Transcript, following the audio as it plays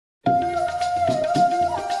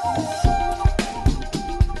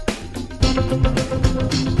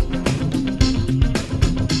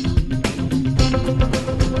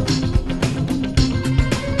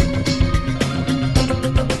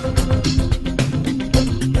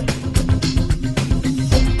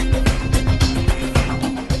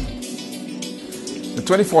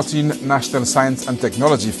2014 National Science and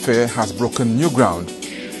Technology Fair has broken new ground.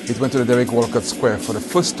 It went to the Derek Walcott Square for the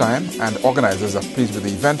first time, and organizers are pleased with the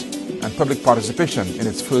event and public participation in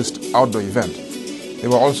its first outdoor event. They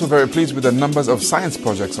were also very pleased with the numbers of science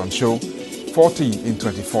projects on show, 40 in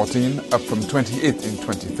 2014, up from 28 in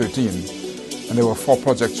 2013. And there were 4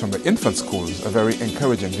 projects from the infant schools, a very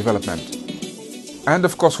encouraging development. And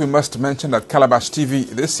of course, we must mention that Calabash TV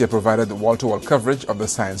this year provided wall-to-wall coverage of the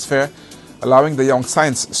science fair, allowing the young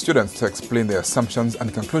science students to explain their assumptions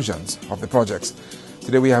and conclusions of the projects.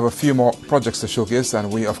 Today we have a few more projects to showcase,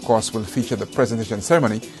 and we of course will feature the presentation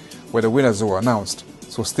ceremony where the winners were announced,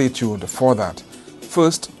 so stay tuned for that.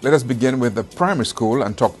 First, let us begin with the primary school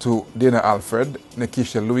and talk to Dana Alfred,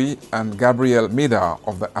 Nikisha Louis and Gabrielle Meda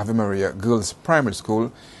of the Ave Maria Girls Primary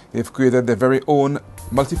School. They've created their very own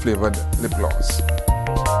multi-flavored lip gloss.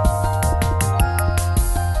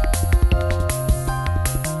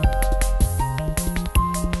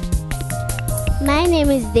 My name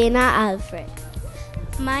is Dana Alfred.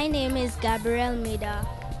 My name is Gabrielle Meda.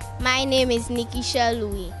 My name is Nikisha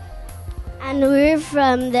Louis. And we're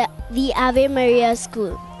from the Ave Maria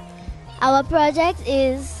School. Our project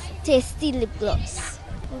is Tasty Lip Gloss.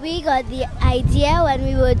 We got the idea when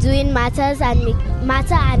we were doing matter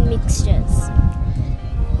and mixtures.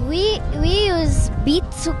 We use beet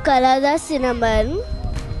to color the cinnamon.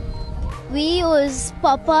 We use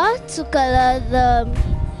pepper to color the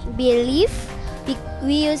bay leaf.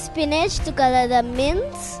 We use spinach to color the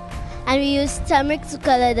mint, and we use turmeric to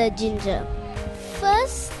color the ginger.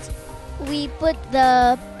 First, we put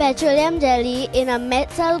the petroleum jelly in a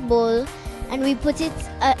metal bowl, and we put it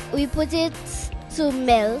to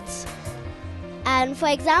melt. And for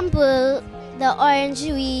example, the orange,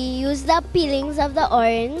 we use the peelings of the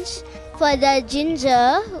orange. For the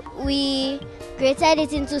ginger, we grated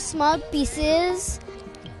it into small pieces.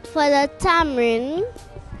 For the tamarind,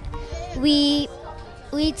 we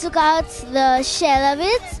took out the shell of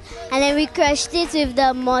it, and then we crushed it with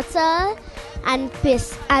the mortar and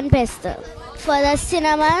pestle. For the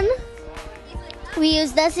cinnamon, we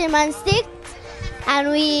used the cinnamon stick and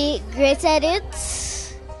we grated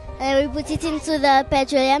it, and we put it into the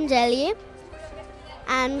petroleum jelly.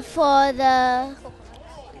 And for the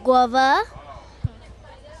guava,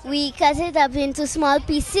 we cut it up into small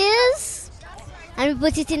pieces and we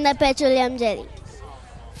put it in the petroleum jelly.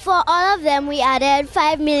 For all of them, we added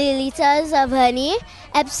 5 milliliters of honey,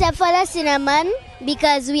 except for the cinnamon,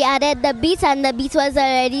 because we added the beet and the beet was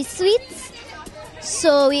already sweet.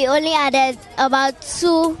 So we only added about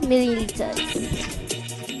 2 milliliters.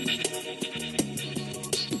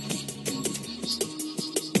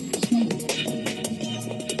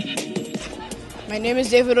 My name is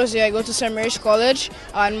David Ose. I go to St. Mary's College,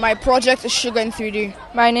 and my project is Sugar in 3D.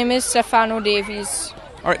 My name is Stefano Davies.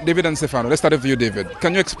 All right, David and Stefano, let's start with you, David.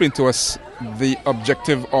 Can you explain to us the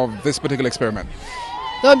objective of this particular experiment?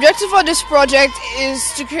 The objective of this project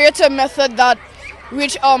is to create a method that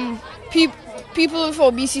which people with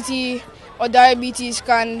obesity or diabetes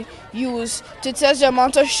can use to test the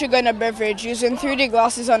amount of sugar in a beverage using 3D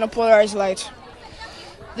glasses and a polarized light.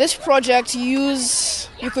 This project you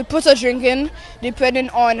could put a drink in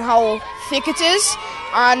depending on how thick it is,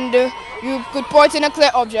 and you could pour it in a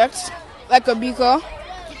clear object like a beaker,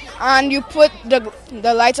 and you put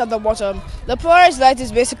the light at the bottom. The polarized light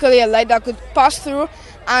is basically a light that could pass through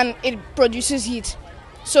and it produces heat.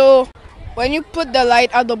 So when you put the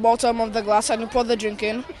light at the bottom of the glass and you pour the drink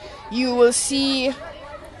in, you will see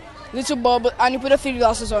little bubbles, and you put the 3D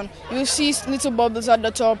glasses on, you will see little bubbles at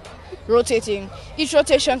the top rotating. Each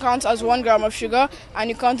rotation counts as 1 gram of sugar, and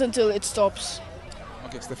you count until it stops.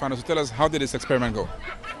 Okay, Stefano, so tell us, how did this experiment go?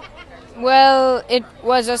 Well, it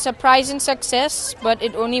was a surprising success, but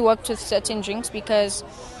it only worked with certain drinks because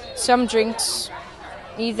some drinks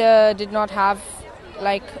either did not have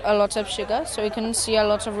like a lot of sugar, so you couldn't see a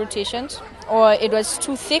lot of rotations, or it was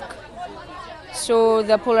too thick, so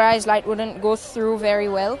the polarized light wouldn't go through very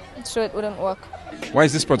well, so it wouldn't work. Why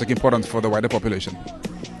is this project important for the wider population?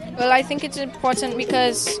 Well, I think it's important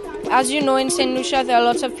because, as you know, in St. Lucia there are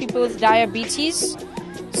lots of people with diabetes,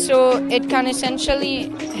 so it can essentially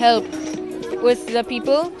help with the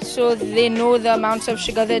people so they know the amounts of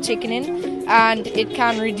sugar they're taking in, and it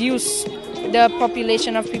can reduce the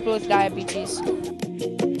population of people with diabetes.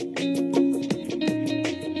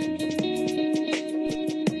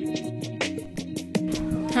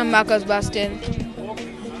 I'm Marcus Bastin.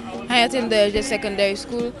 I attend the secondary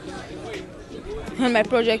school, and my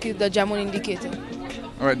project is the Jamun indicator.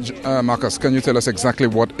 All right, Marcus, can you tell us exactly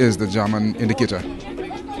what is the Jamun indicator?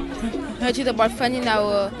 It's about finding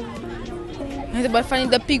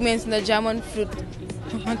the pigments in the Jamun fruit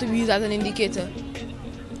and to be used as an indicator.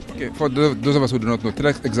 Okay, for those of us who do not know, tell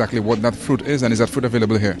us exactly what that fruit is, and is that fruit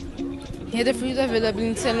available here? Here the fruit is available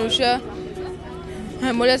in St. Lucia.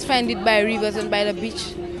 Mothers find it by rivers and by the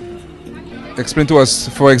beach. Explain to us,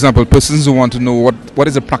 for example, persons who want to know what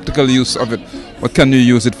is the practical use of it. What can you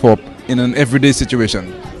use it for in an everyday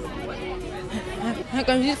situation? I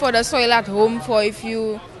can use it for the soil at home. For if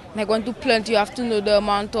you want to plant, you have to know the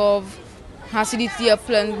amount of acidity a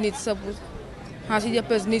plant needs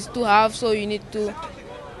to have. So you need to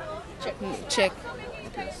check.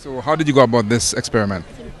 So how did you go about this experiment?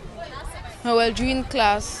 Well, during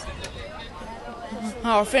class,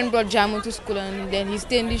 our friend brought Jamun to school and then he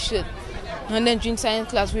stained his shirt. And then during science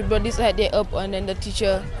class, we brought this idea up and then the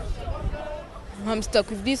teacher stuck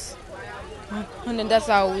with this. And then that's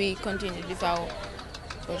how we continued with our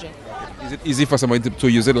project. Is it easy for somebody to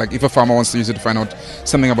use it? Like if a farmer wants to use it to find out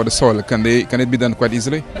something about the soil, can it be done quite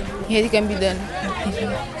easily? Yes, it can be done.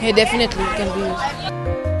 Yeah, definitely it can be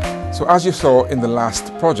used. So as you saw in the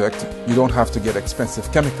last project, you don't have to get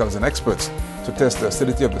expensive chemicals and experts to test the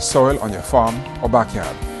acidity of the soil on your farm or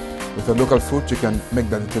backyard. With a local fruit, you can make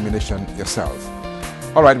that determination yourself.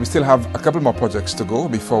 All right, we still have a couple more projects to go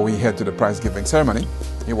before we head to the prize-giving ceremony.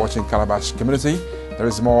 You're watching Calabash Community. There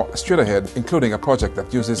is more straight ahead, including a project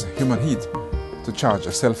that uses human heat to charge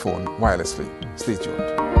a cell phone wirelessly. Stay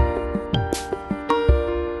tuned.